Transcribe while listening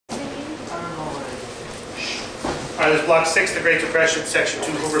It was Block 6, the Great Depression, Section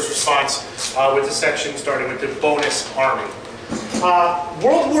 2, Hoover's response, with the section starting with the bonus army.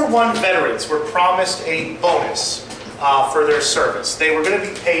 World War I veterans were promised a bonus for their service. They were going to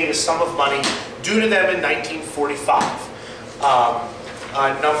be paid a sum of money due to them in 1945.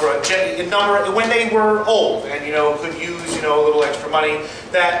 When they were old and could use a little extra money,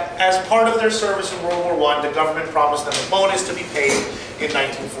 that as part of their service in World War I, the government promised them a bonus to be paid in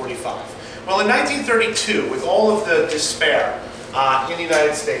 1945. Well, in 1932, with all of the despair in the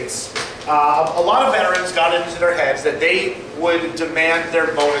United States, a lot of veterans got into their heads that they would demand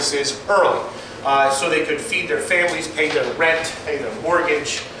their bonuses early, so they could feed their families, pay their rent, pay their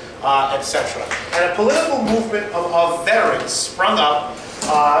mortgage, etc. And a political movement of veterans sprung up,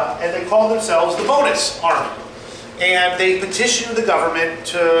 and they called themselves the Bonus Army. And they petitioned the government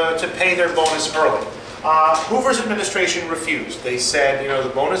to pay their bonus early. Hoover's administration refused. They said, the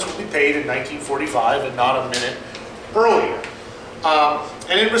bonus will be paid in 1945 and not a minute earlier.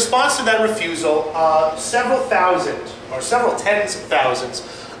 And in response to that refusal, several tens of thousands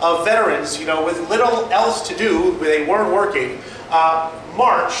of veterans, with little else to do, they weren't working,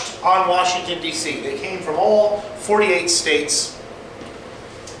 marched on Washington, D.C. They came from all 48 states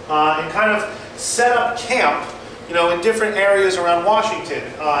and kind of set up camp, in different areas around Washington.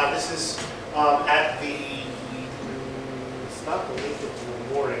 This is at it's not the Lincoln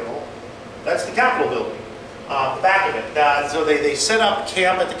Memorial, that's the Capitol building, the back of it. So they set up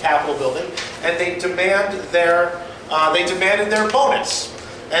camp at the Capitol building, and they demanded their bonus.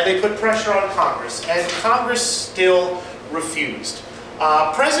 And they put pressure on Congress, and Congress still refused.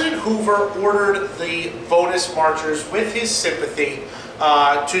 President Hoover ordered the bonus marchers, with his sympathy,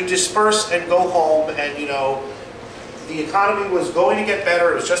 to disperse and go home, and the economy was going to get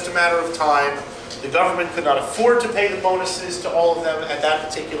better. It was just a matter of time. The government could not afford to pay the bonuses to all of them at that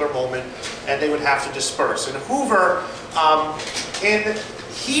particular moment, and they would have to disperse. And Hoover,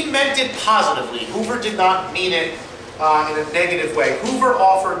 he meant it positively. Hoover did not mean it in a negative way. Hoover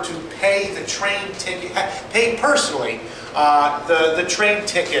offered to pay the train ticket, pay personally the train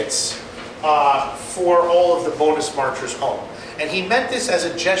tickets for all of the bonus marchers home. And he meant this as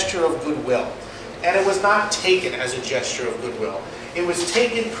a gesture of goodwill. And it was not taken as a gesture of goodwill. It was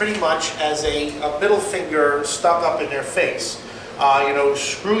taken pretty much as a middle finger stuck up in their face.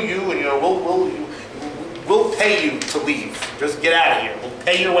 Screw you, and we'll pay you to leave. Just get out of here. We'll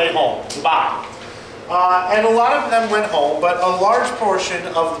pay your way home. Goodbye. And a lot of them went home, but a large portion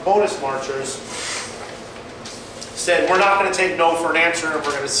of the bonus marchers said, we're not going to take no for an answer, and we're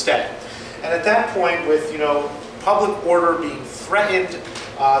going to stay. And at that point, with public order being threatened,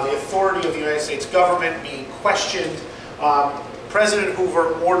 the authority of the United States government being questioned, President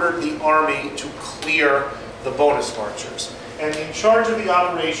Hoover ordered the Army to clear the bonus marchers. And in charge of the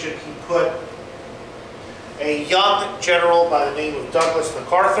operation, he put a young general by the name of Douglas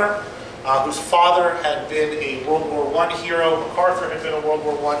MacArthur, whose father had been a World War I hero. MacArthur had been a World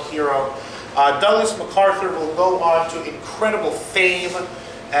War I hero. Douglas MacArthur will go on to incredible fame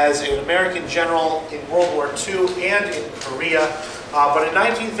as an American general in World War II and in Korea. But in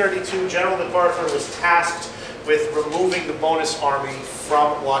 1932, General MacArthur was tasked with removing the bonus army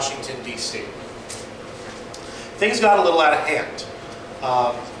from Washington, D.C. Things got a little out of hand.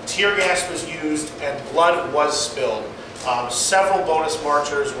 Tear gas was used and blood was spilled. Several bonus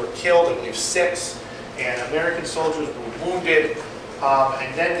marchers were killed, I believe 6, and American soldiers were wounded.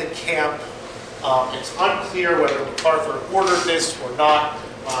 And then the camp, it's unclear whether MacArthur ordered this or not,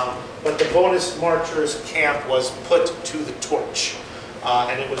 but the bonus marchers camp was put to the torch,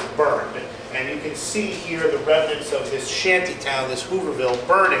 and it was burned. And you can see here the remnants of this shanty town, this Hooverville,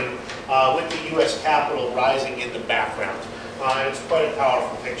 burning with the U.S. Capitol rising in the background. And it's quite a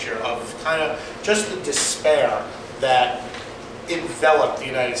powerful picture of kind of just the despair that enveloped the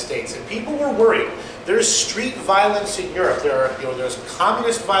United States. And people were worried. There's street violence in Europe. There's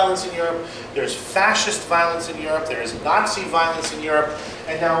communist violence in Europe. There's fascist violence in Europe. There's Nazi violence in Europe.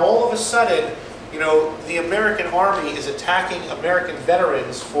 And now all of a sudden, the American Army is attacking American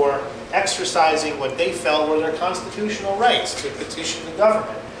veterans for exercising what they felt were their constitutional rights to petition the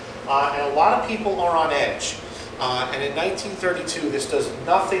government. And a lot of people are on edge. And in 1932, this does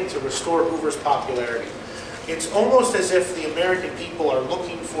nothing to restore Hoover's popularity. It's almost as if the American people are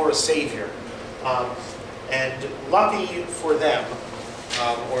looking for a savior. And lucky for them,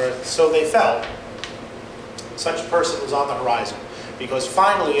 or so they felt, such a person was on the horizon. Because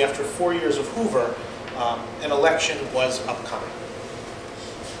finally, after 4 years of Hoover, an election was upcoming.